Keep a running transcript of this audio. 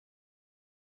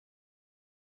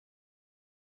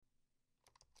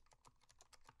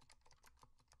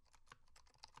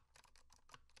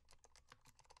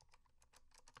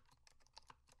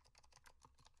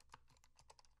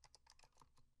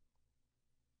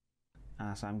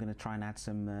so I'm going to try and add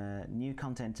some new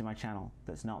content to my channel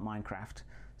that's not Minecraft.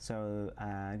 So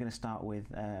I'm going to start with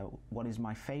what is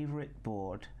my favorite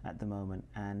board at the moment,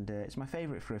 and it's my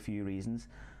favorite for a few reasons,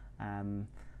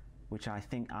 which I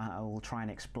think I will try and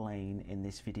explain in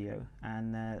this video.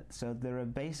 And so there are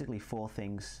basically four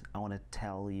things I want to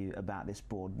tell you about this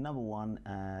board. Number one,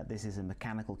 this is a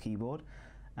mechanical keyboard.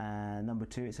 Number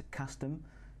two, it's a custom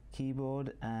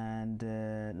keyboard, and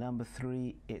number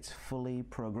three, it's fully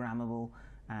programmable.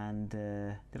 And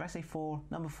did I say four?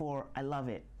 Number four, I love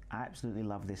it. I absolutely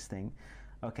love this thing.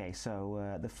 Okay,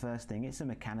 so the first thing, it's a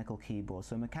mechanical keyboard.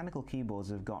 So mechanical keyboards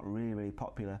have got really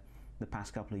popular the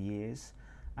past couple of years.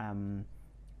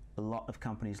 A lot of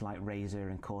companies like Razer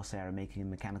and Corsair are making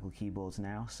mechanical keyboards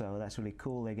now, so that's really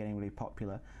cool. They're getting really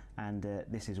popular, and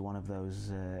this is one of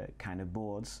those kind of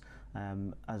boards,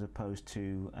 as opposed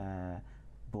to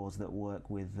boards that work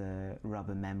with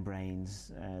rubber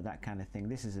membranes, that kind of thing.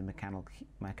 This is a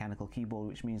mechanical keyboard,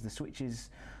 which means the switches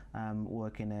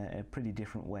work in a pretty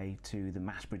different way to the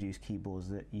mass-produced keyboards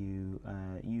that you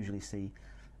usually see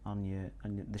on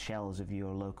the shelves of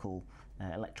your local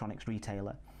electronics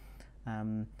retailer.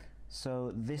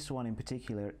 So this one in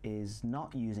particular is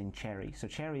not using cherry. So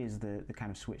cherry is the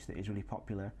kind of switch that is really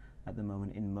popular at the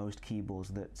moment in most keyboards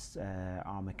that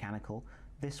are mechanical.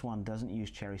 This one doesn't use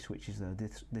cherry switches though.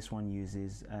 This one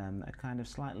uses a kind of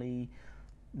slightly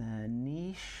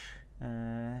niche,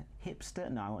 hipster,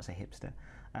 no, I won't say hipster.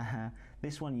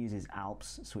 This one uses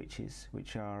Alps switches,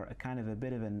 which are a kind of a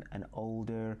bit of an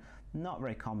older, not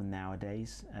very common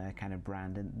nowadays kind of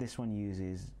brand, and this one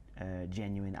uses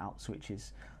genuine Alps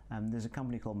switches. There's a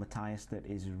company called Matthias that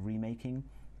is remaking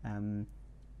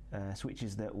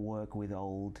switches that work with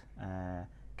old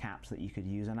caps that you could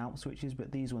use on Alps switches,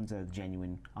 but these ones are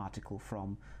genuine article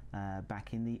from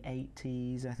back in the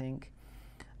 80s, I think.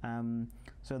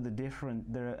 So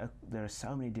there are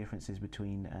so many differences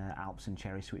between Alps and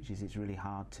cherry switches. It's really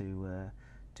hard to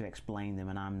explain them,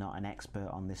 and I'm not an expert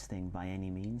on this thing by any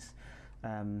means.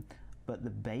 But the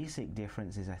basic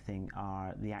differences, I think,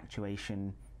 are the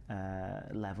actuation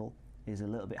level is a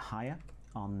little bit higher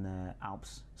on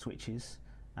Alps switches,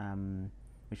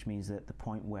 which means that the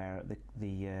point where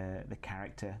the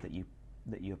character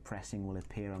that you're pressing will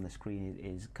appear on the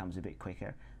screen comes a bit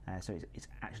quicker. So it's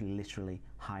actually literally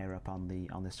higher up on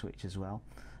the switch as well.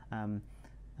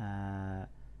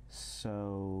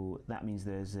 So that means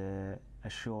there's a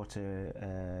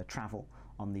shorter travel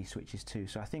on these switches too.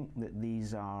 So I think that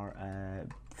these are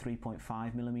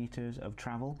 3.5 millimeters of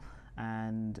travel,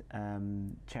 and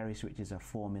cherry switches are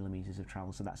 4 millimeters of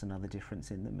travel. So that's another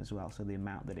difference in them as well. So the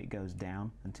amount that it goes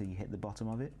down until you hit the bottom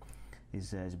of it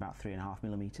is about 3.5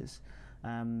 millimeters.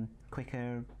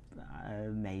 Quicker,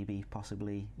 maybe,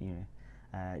 possibly. You know,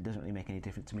 it doesn't really make any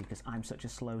difference to me because I'm such a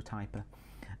slow typer.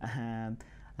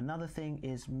 Another thing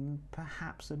is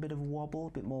perhaps a bit of wobble, a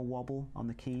bit more wobble on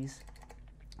the keys,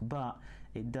 but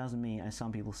it does mean, as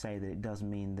some people say, that it does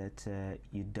mean that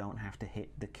you don't have to hit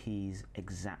the keys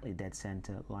exactly dead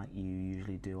center like you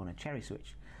usually do on a cherry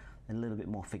switch. A little bit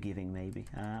more forgiving maybe.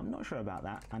 I'm not sure about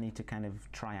that. I need to kind of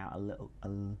try out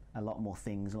a lot more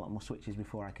things, a lot more switches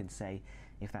before I can say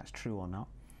if that's true or not.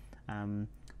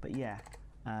 But yeah.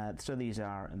 So this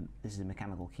is a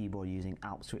mechanical keyboard using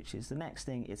Alps switches. The next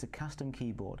thing is a custom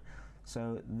keyboard.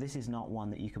 So this is not one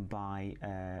that you can buy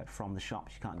from the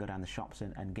shops. You can't go down the shops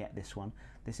and get this one.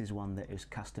 This is one that was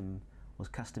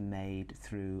custom made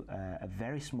through a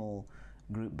very small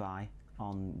group buy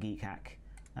on Geekhack.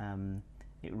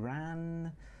 It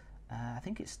ran, I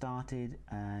think it started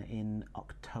in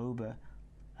October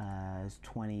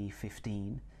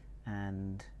 2015,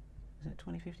 and was it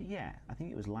 2015? Yeah, I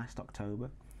think it was last October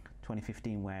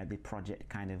 2015 where the project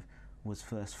kind of was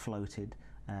first floated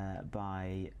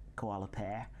by Koala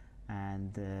Pear,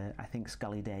 and I think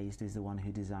Scully Dazed is the one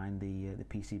who designed the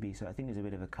PCB. So I think there's a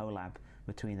bit of a collab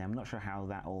between them. I'm not sure how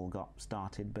that all got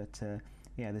started, but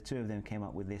yeah, the two of them came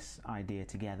up with this idea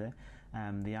together.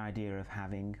 The idea of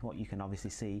having what you can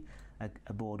obviously see,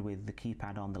 a board with the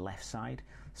keypad on the left side,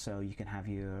 so you can have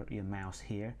your mouse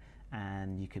here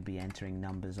and you could be entering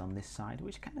numbers on this side,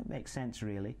 which kind of makes sense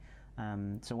really.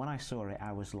 So when I saw it,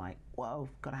 I was like, whoa,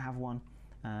 gotta have one,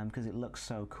 because it looks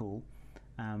so cool.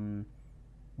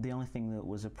 The only thing that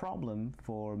was a problem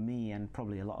for me and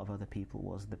probably a lot of other people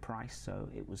was the price. So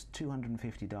it was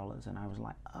 $250, and I was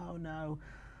like, oh no.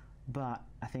 But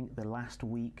I think the last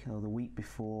week or the week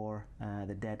before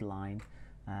the deadline,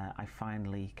 I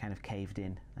finally kind of caved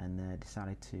in and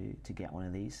decided to get one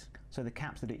of these. So the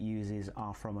caps that it uses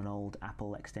are from an old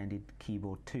Apple Extended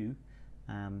Keyboard 2.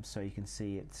 So you can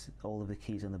see it's all of the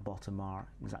keys on the bottom are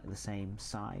exactly the same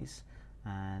size,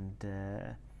 and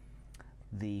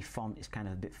The font is kind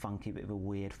of a bit funky, a bit of a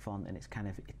weird font, and it's kind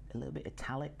of a little bit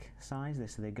italic size,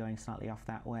 so they're going slightly off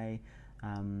that way.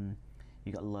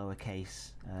 You've got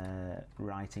lowercase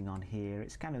writing on here.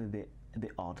 It's kind of a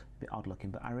bit odd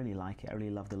looking, but I really like it. I really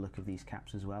love the look of these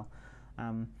caps as well.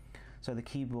 So the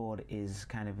keyboard is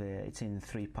kind of it's in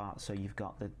 3 parts. So you've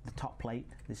got the top plate.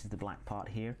 This is the black part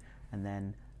here, and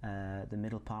then the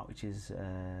middle part, which is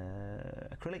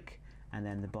acrylic, and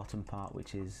then the bottom part,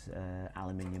 which is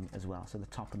aluminium as well. So the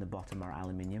top and the bottom are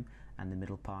aluminium, and the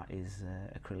middle part is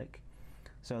acrylic.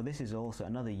 So this is also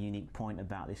another unique point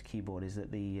about this keyboard, is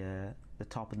that the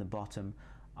top and the bottom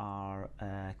are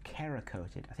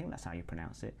Cerakoted. I think that's how you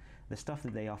pronounce it. The stuff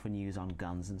that they often use on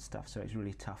guns and stuff. So it's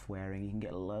really tough wearing. You can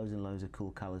get loads and loads of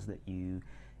cool colours that you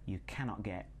cannot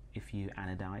get if you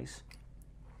anodize.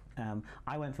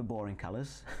 I went for boring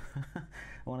colours.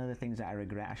 One of the things that I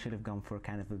regret, I should have gone for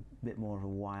kind of a bit more of a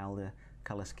wilder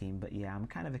colour scheme, but yeah, I'm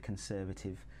kind of a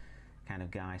conservative kind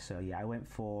of guy, so yeah, I went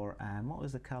for, what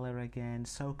was the colour again?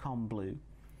 SOCOM blue.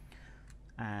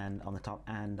 And on the top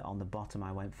and on the bottom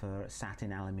I went for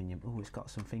satin aluminium. Oh, it's got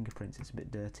some fingerprints, it's a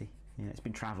bit dirty. Yeah, it's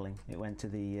been travelling. It went to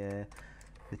the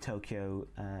Tokyo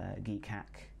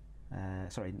Geekhack,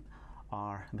 sorry,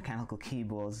 our mechanical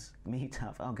keyboards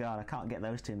meetup. Oh god, I can't get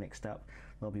those two mixed up.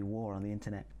 There'll be war on the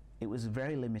internet. It was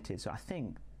very limited, so I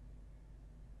think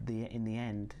in the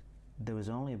end there was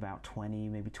only about 20,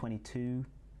 maybe 22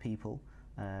 people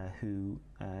who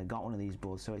got one of these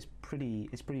boards, so it's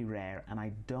pretty rare, and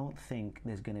I don't think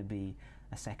there's going to be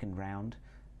a second round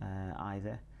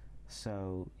either.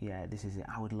 So yeah, this is it.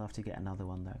 I would love to get another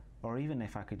one though, or even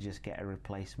if I could just get a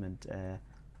replacement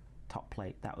top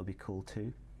plate, that would be cool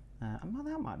too.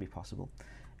 That might be possible.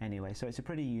 Anyway, so it's a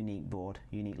pretty unique board,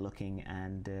 unique looking,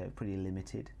 and pretty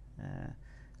limited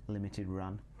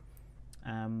run.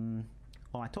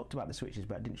 Well, I talked about the switches,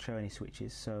 but I didn't show any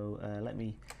switches. So let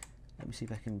me see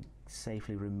if I can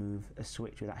safely remove a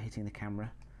switch without hitting the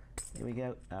camera. Here we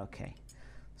go. Okay.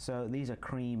 So these are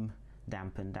cream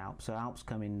dampened Alps. So Alps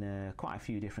come in quite a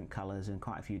few different colours and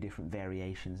quite a few different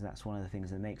variations. That's one of the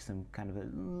things that makes them kind of a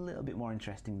little bit more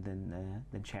interesting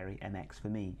than Cherry MX for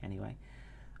me, anyway.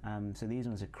 So these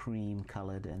ones are cream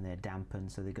coloured and they're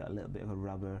dampened, so they've got a little bit of a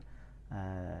rubber,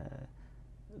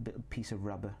 piece of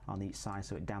rubber on each side,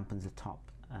 so it dampens the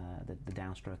top, the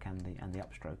downstroke and the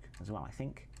upstroke as well, I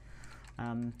think.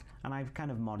 And I've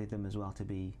kind of modded them as well to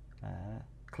be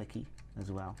clicky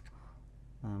as well.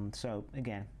 So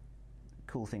again,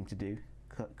 cool thing to do,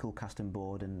 cool custom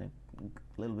board, and a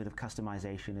little bit of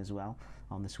customization as well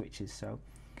on the switches. So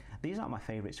these aren't my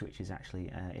favorite switches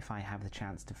actually. If I have the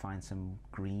chance to find some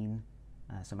green,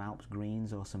 some Alps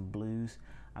greens or some blues,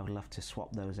 I would love to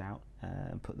swap those out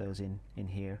and put those in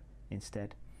here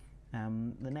instead.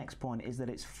 The next point is that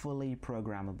it's fully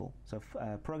programmable. So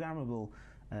programmable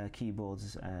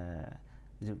keyboards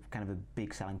is a kind of a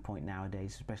big selling point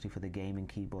nowadays, especially for the gaming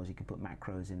keyboards. You can put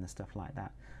macros in and stuff like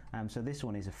that. So this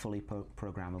one is a fully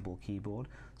programmable keyboard.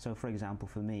 So for example,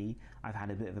 for me, I've had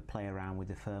a bit of a play around with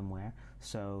the firmware.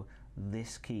 So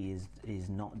this key is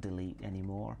not delete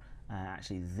anymore.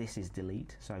 Actually, this is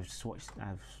delete. So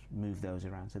I've moved those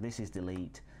around. So this is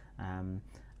delete, and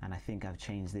I think I've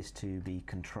changed this to be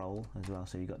control as well.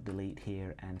 So you've got delete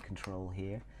here and control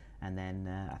here. And then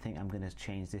I think I'm going to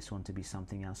change this one to be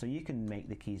something else. So you can make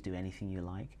the keys do anything you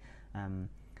like.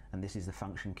 And this is the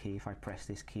function key. If I press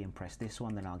this key and press this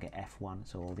one, then I'll get F1.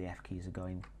 So all the F keys are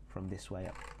going from this way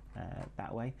up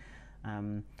that way.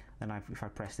 Then if I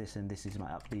press this, and this is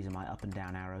these are my up and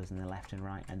down arrows, and the left and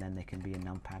right, and then they can be a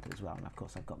numpad as well. And of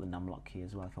course I've got the numlock key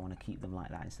as well if I want to keep them like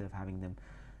that, instead of having them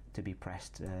to be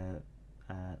pressed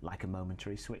like a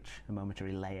momentary switch, a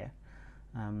momentary layer.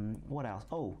 What else?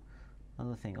 Oh,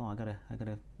 another thing. Oh, I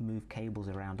gotta move cables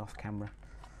around off camera.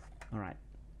 All right.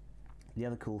 The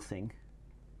other cool thing,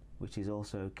 which is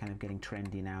also kind of getting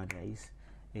trendy nowadays,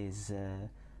 is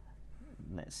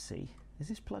let's see. Is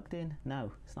this plugged in?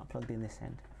 No, it's not plugged in this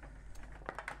end.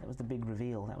 That was the big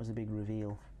reveal. That was a big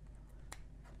reveal.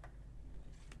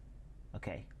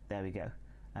 Okay, there we go.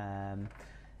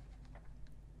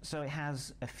 So it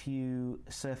has a few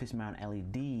surface mount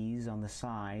LEDs on the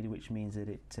side, which means that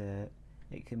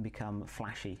it can become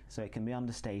flashy. So it can be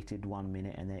understated 1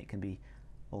 minute, and then it can be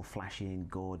all flashy and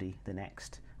gaudy the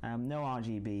next. No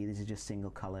RGB. This is just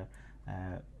single color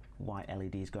white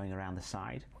LEDs going around the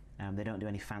side. They don't do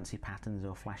any fancy patterns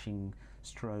or flashing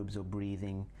strobes or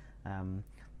breathing.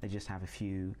 They just have a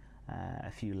few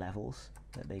levels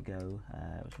that they go.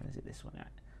 Which one is it? This one, right?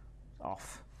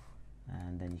 Off,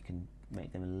 and then you can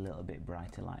make them a little bit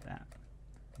brighter like that.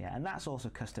 Yeah, and that's also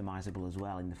customizable as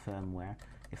well in the firmware.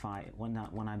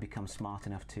 when I become smart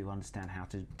enough to understand how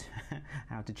to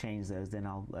how to change those, then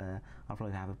I'll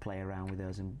probably have a play around with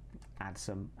those and add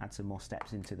some more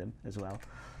steps into them as well.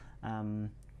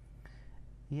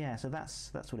 Yeah, so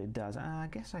that's what it does. I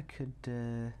guess I could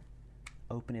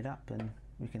open it up and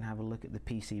we can have a look at the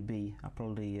PCB. I'll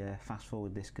probably fast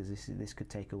forward this because this could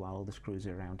take a while. All the screws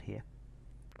are around here.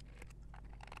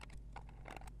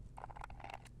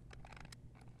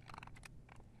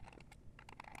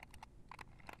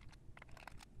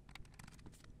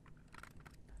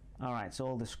 Alright, so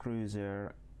all the screws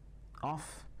are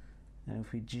off, and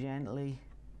if we gently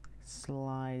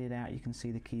slide it out, you can see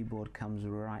the keyboard comes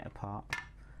right apart.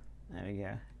 There we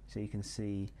go. So you can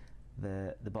see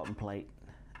the bottom plate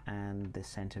and the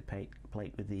center plate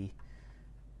with the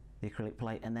acrylic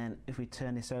plate. And then if we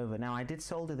turn this over, now I did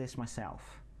solder this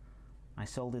myself. I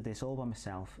soldered this all by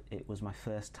myself. It was my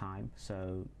first time,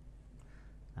 so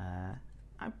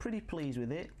I'm pretty pleased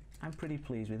with it.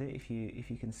 If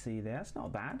you can see there, it's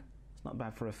not bad. It's not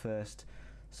bad for a first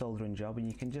soldering job, and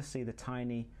you can just see the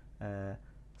tiny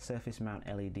surface mount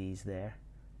LEDs there,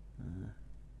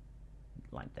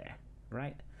 like there,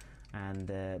 right? And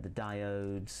the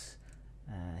diodes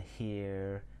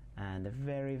here, and the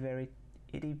very, very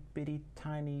itty bitty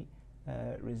tiny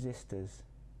resistors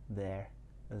there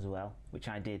as well, which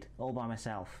I did all by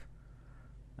myself.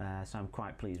 So I'm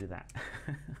quite pleased with that.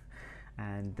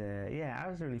 And yeah, I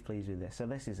was really pleased with this. So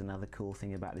this is another cool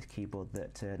thing about this keyboard,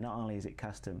 that not only is it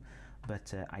custom,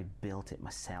 but I built it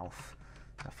myself.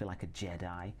 I feel like a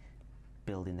Jedi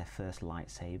building their first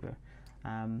lightsaber.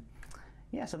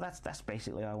 Yeah, so that's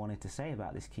basically what I wanted to say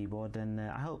about this keyboard, and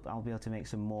I hope I'll be able to make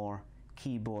some more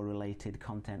keyboard related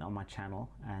content on my channel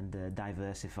and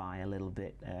diversify a little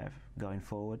bit going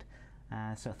forward.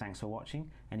 So thanks for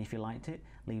watching, and if you liked it,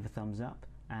 leave a thumbs up,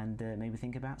 and maybe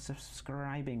think about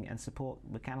subscribing and support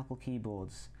mechanical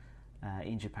keyboards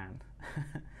in Japan.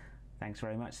 Thanks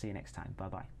very much. See you next time. Bye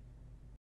bye.